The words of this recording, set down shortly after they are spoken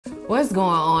What's going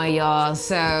on, y'all?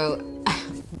 So,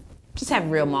 just have a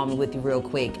real moment with you real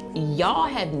quick. Y'all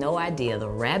have no idea the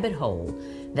rabbit hole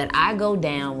that I go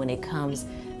down when it comes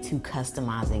to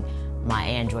customizing my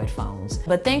Android phones.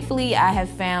 But thankfully, I have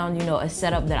found, a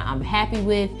setup that I'm happy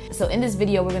with. So in this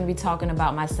video, we're gonna be talking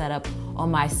about my setup on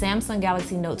my Samsung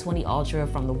Galaxy Note 20 Ultra,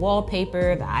 from the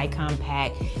wallpaper, the icon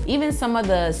pack, even some of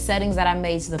the settings that I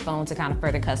made to the phone to kind of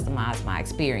further customize my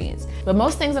experience. But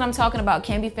most things that I'm talking about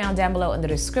can be found down below in the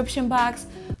description box,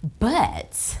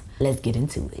 but let's get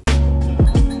into it.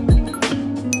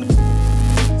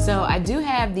 So I do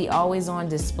have the always on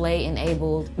display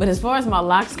enabled, but as far as my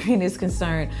lock screen is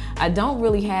concerned, I don't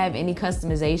really have any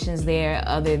customizations there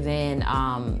other than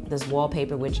this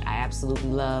wallpaper, which I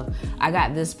absolutely love. I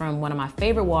got this from one of my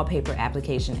favorite wallpaper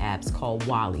application apps called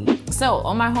Wally. So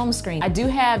on my home screen, I do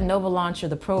have Nova Launcher,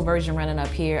 the Pro version, running up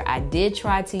here. I did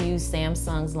try to use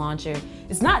Samsung's launcher.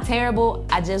 It's not terrible.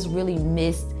 I just really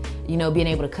missed, being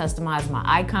able to customize my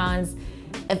icons.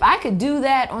 If I could do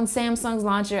that on Samsung's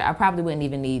launcher, I probably wouldn't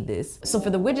even need this. So for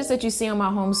the widgets that you see on my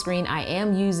home screen, I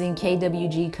am using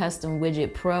KWG Custom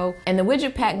Widget Pro. And the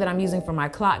widget pack that I'm using for my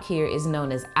clock here is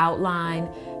known as Outline.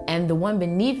 And the one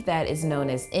beneath that is known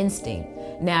as Instinct.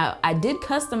 Now, I did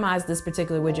customize this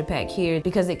particular widget pack here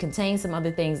because it contains some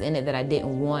other things in it that I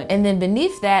didn't want. And then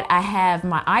beneath that, I have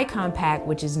my icon pack,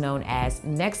 which is known as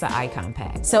Nexa Icon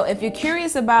Pack. So if you're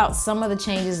curious about some of the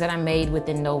changes that I made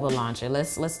within Nova Launcher,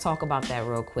 let's talk about that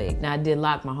real quick. Now, I did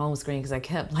lock my home screen because I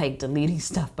kept deleting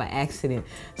stuff by accident.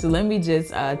 So let me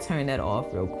just turn that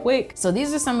off real quick. So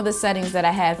these are some of the settings that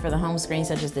I had for the home screen,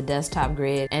 such as the desktop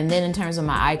grid. And then in terms of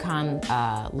my icon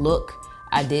look,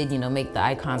 I did, make the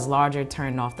icons larger,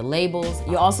 turn off the labels.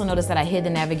 You also notice that I hid the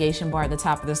navigation bar at the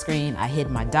top of the screen. I hid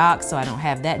my dock, so I don't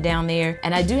have that down there.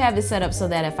 And I do have it set up so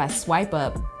that if I swipe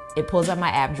up, it pulls up my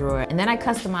app drawer, and then I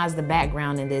customized the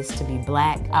background in this to be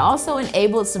black. I also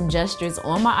enabled some gestures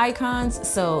on my icons.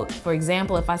 So for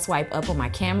example, if I swipe up on my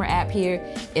camera app here,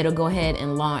 it'll go ahead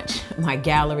and launch my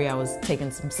gallery. I was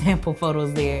taking some sample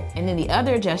photos there. And then the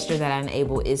other gesture that I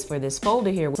enable is for this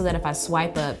folder here, so that if I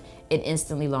swipe up, it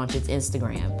instantly launches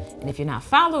Instagram. And if you're not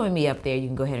following me up there, you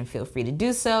can go ahead and feel free to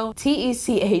do so.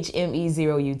 TECHME0UT.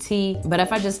 But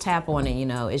if I just tap on it,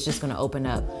 it's just gonna open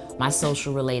up my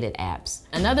social related apps.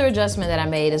 Another adjustment that I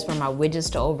made is for my widgets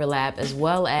to overlap, as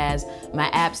well as my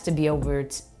apps to be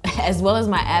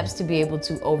able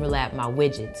to overlap my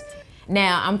widgets.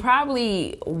 Now, I'm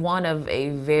probably one of a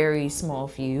very small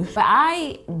few, but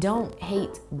I don't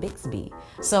hate Bixby.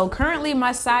 So currently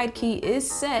my side key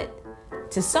is set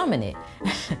to summon it.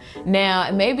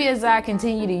 Now, maybe as I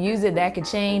continue to use it, that could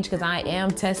change because I am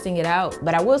testing it out.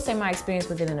 But I will say my experience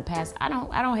with it in the past, I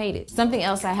don't hate it. Something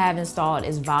else I have installed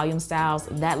is volume styles.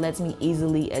 That lets me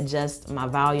easily adjust my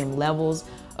volume levels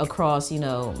across,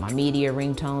 my media,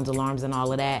 ringtones, alarms, and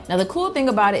all of that. Now, the cool thing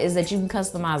about it is that you can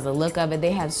customize the look of it.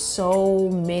 They have so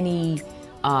many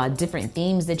different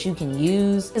themes that you can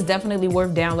use. It's definitely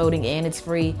worth downloading, and it's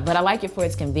free, but I like it for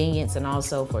its convenience and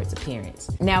also for its appearance.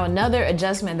 Now, another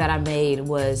adjustment that I made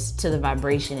was to the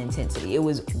vibration intensity. It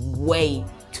was way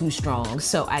too strong.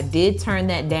 So I did turn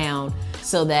that down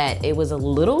so that it was a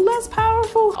little less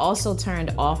powerful. Also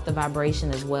turned off the vibration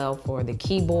as well for the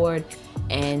keyboard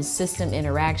and system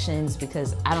interactions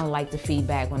because I don't like the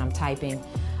feedback when I'm typing.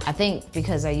 I think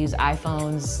because I use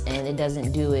iPhones and it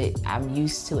doesn't do it, I'm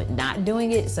used to it not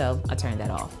doing it, so I turned that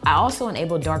off. I also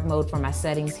enabled dark mode for my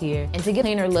settings here. And to get a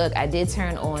cleaner look, I did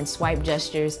turn on swipe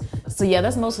gestures. So yeah,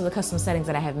 that's most of the custom settings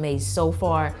that I have made so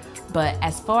far. But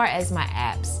as far as my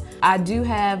apps, I do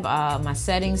have my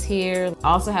settings here.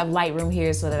 I also have Lightroom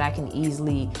here so that I can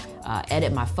easily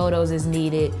edit my photos as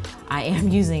needed. I am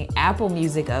using Apple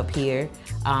Music up here.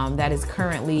 That is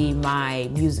currently my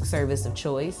music service of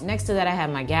choice. Next to that, I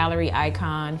have my gallery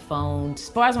icon, phone. As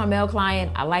far as my mail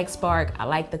client, I like Spark. I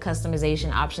like the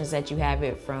customization options that you have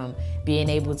it, from being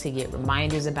able to get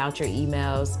reminders about your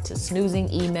emails, to snoozing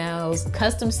emails,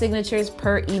 custom signatures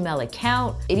per email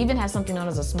account. It even has something known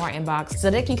as a smart inbox, so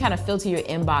that can kind of filter your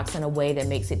inbox in a way that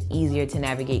makes it easier to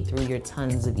navigate through your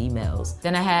tons of emails.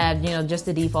 Then I have, just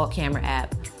the default camera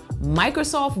app,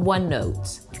 Microsoft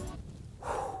OneNote.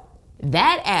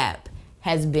 That app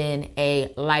has been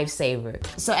a lifesaver.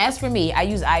 So as for me, I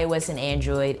use iOS and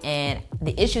Android, and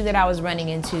the issue that I was running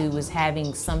into was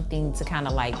having something to kind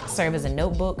of serve as a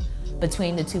notebook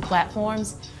between the two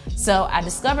platforms. So I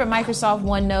discovered Microsoft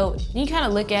OneNote. You kind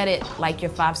of look at it like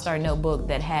your 5-star notebook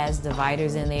that has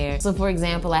dividers in there. So for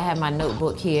example, I have my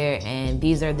notebook here, and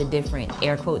these are the different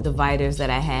air quote dividers that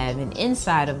I have, and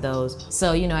inside of those,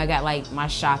 so you know, I got like my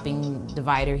shopping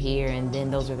divider here, and then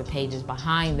those are the pages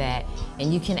behind that,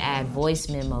 and you can add voice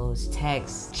memos,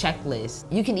 text, checklists.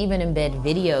 You can even embed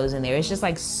videos in there. It's just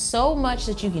like so much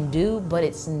that you can do, but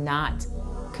it's not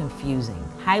confusing.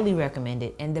 Highly recommend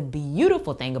it. And the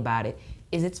beautiful thing about it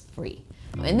is it's free.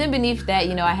 And then beneath that,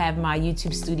 you know, I have my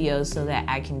YouTube studio so that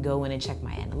I can go in and check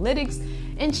my analytics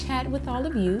and chat with all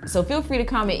of you. So feel free to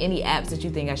comment any apps that you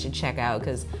think I should check out,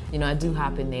 because, you know, I do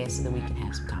hop in there so that we can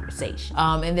have some conversation.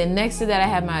 And then next to that, I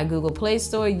have my Google Play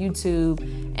Store,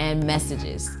 YouTube, and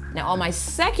messages. Now on my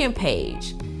second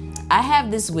page, I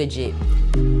have this widget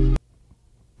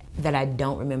that I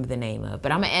don't remember the name of,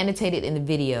 but I'm gonna annotate it in the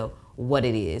video what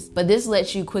it is. But this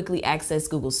lets you quickly access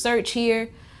Google search here.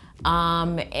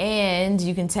 And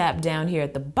you can tap down here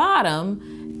at the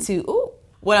bottom to,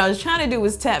 what I was trying to do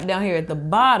was tap down here at the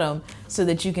bottom so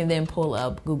that you can then pull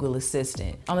up Google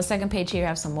Assistant. On the second page here, I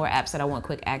have some more apps that I want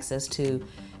quick access to.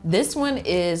 This one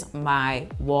is my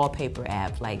wallpaper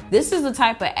app. Like, this is the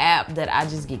type of app that I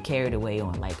just get carried away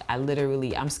on. Like,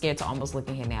 I'm scared to almost look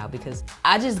in here now because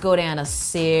I just go down a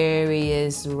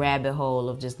serious rabbit hole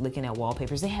of just looking at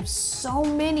wallpapers. They have so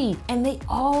many and they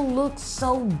all look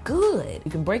so good.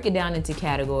 You can break it down into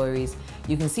categories.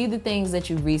 You can see the things that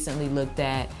you recently looked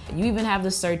at. You even have the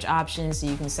search option, so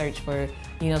you can search for,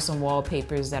 you know, some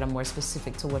wallpapers that are more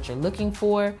specific to what you're looking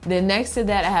for. Then next to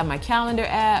that, I have my calendar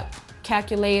app,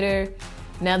 calculator.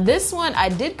 Now this one, I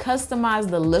did customize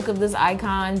the look of this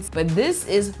icons, but this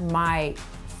is my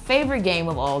favorite game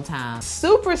of all time.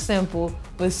 Super simple,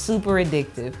 but super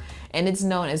addictive. And it's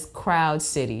known as Crowd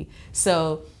City.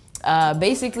 So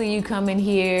basically you come in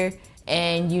here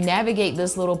and you navigate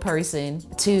this little person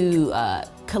to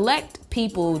collect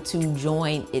people to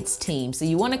join its team. So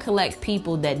you want to collect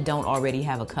people that don't already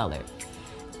have a color.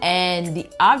 And the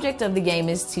object of the game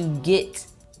is to get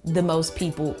the most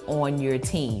people on your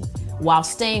team while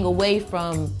staying away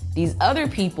from these other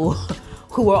people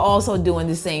who are also doing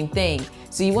the same thing.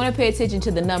 So you want to pay attention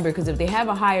to the number, because if they have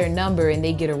a higher number and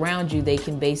they get around you, they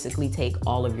can basically take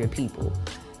all of your people.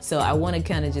 So I want to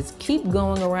kind of just keep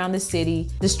going around the city.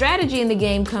 The strategy in the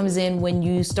game comes in when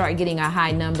you start getting a high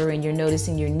number and you're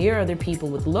noticing you're near other people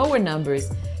with lower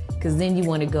numbers, because then you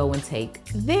want to go and take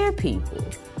their people.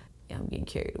 Yeah, I'm getting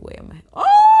carried away. I'm like,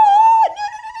 oh, no.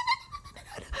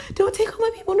 Don't take all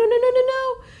my people.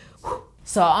 No.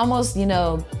 So I almost, you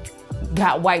know,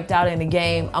 got wiped out in the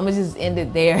game. I'm gonna just end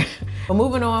it there. But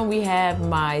moving on, we have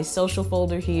my social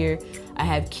folder here. I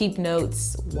have keep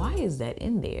notes. Why is that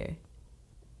in there?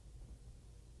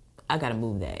 I gotta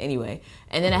move that anyway.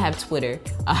 And then I have Twitter.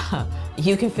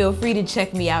 You can feel free to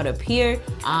check me out up here.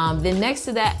 Then next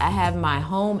to that, I have my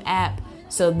home app.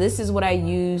 So this is what I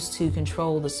use to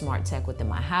control the smart tech within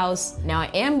my house. Now I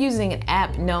am using an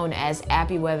app known as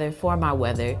Appy Weather for my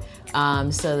weather,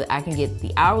 so that I can get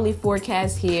the hourly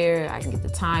forecast here, I can get the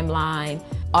timeline,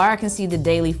 or I can see the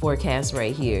daily forecast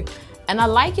right here. And I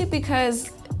like it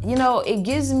because, you know, it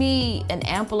gives me an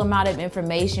ample amount of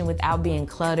information without being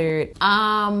cluttered.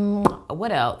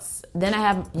 What else? Then I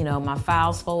have, you know, my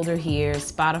files folder here,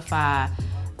 Spotify,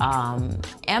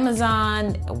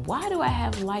 Amazon. Why do I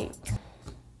have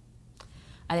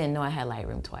I didn't know I had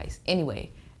Lightroom twice. Anyway,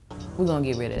 we're gonna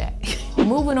get rid of that.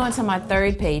 Moving on to my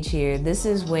third page here, this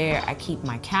is where I keep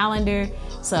my calendar.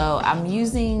 So I'm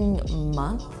using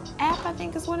Month app, I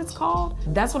think is what it's called.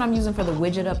 That's what I'm using for the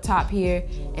widget up top here.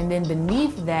 And then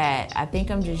beneath that, I think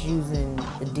I'm just using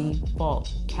the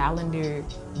default calendar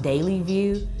daily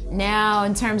view. Now,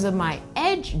 in terms of my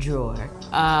edge drawer,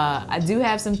 I do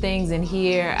have some things in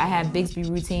here. I have Bixby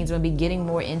routines. I'm gonna be getting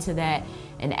more into that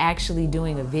and actually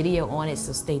doing a video on it,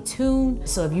 so stay tuned.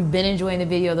 So if you've been enjoying the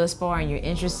video thus far and you're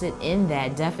interested in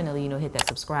that, definitely, you know, hit that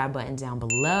subscribe button down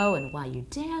below. And while you're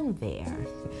down there,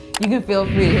 you can feel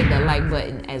free to hit that like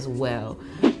button as well.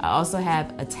 I also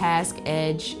have a task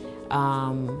edge,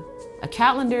 a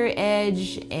calendar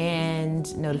edge,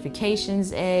 and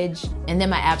notifications edge, and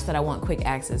then my apps that I want quick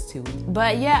access to.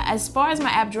 But yeah, as far as my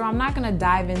app drawer, I'm not gonna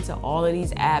dive into all of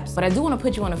these apps, but I do wanna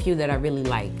put you on a few that I really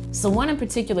like. So one in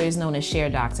particular is known as Share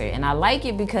Doctor, and I like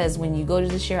it because when you go to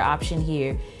the share option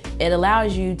here, it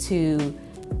allows you to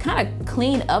kind of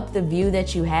clean up the view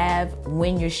that you have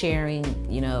when you're sharing,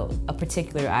 you know, a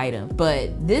particular item.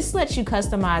 But this lets you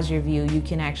customize your view. You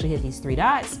can actually hit these 3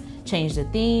 dots, change the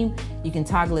theme. You can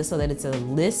toggle it so that it's a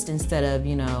list instead of,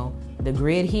 you know, the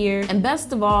grid here. And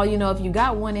best of all, you know, if you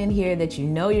got one in here that you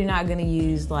know you're not gonna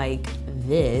use, like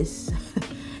this,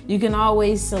 you can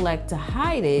always select to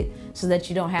hide it so that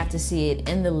you don't have to see it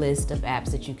in the list of apps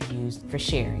that you can use for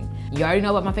sharing. You already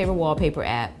know about my favorite wallpaper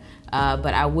app,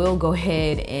 but I will go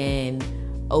ahead and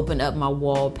open up my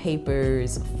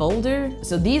wallpapers folder.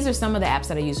 So these are some of the apps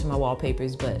that I use for my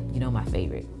wallpapers, but you know my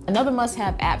favorite. Another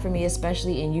must-have app for me,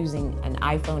 especially in using an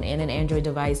iPhone and an Android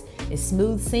device, is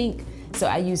SmoothSync. So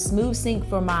I use SmoothSync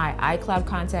for my iCloud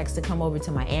contacts to come over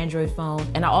to my Android phone,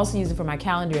 and I also use it for my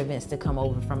calendar events to come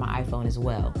over from my iPhone as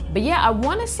well. But yeah, I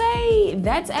wanna say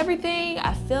that's everything.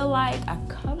 I feel like I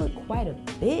covered quite a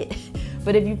bit.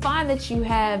 But if you find that you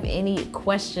have any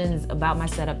questions about my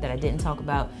setup that I didn't talk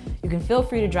about, you can feel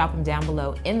free to drop them down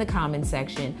below in the comment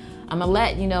section. I'm gonna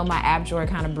let you know my app drawer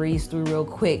kind of breeze through real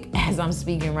quick as I'm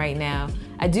speaking right now.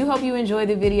 I do hope you enjoyed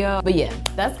the video, but yeah,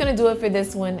 that's gonna do it for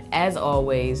this one. As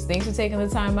always, thanks for taking the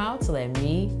time out to let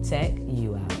me tech you.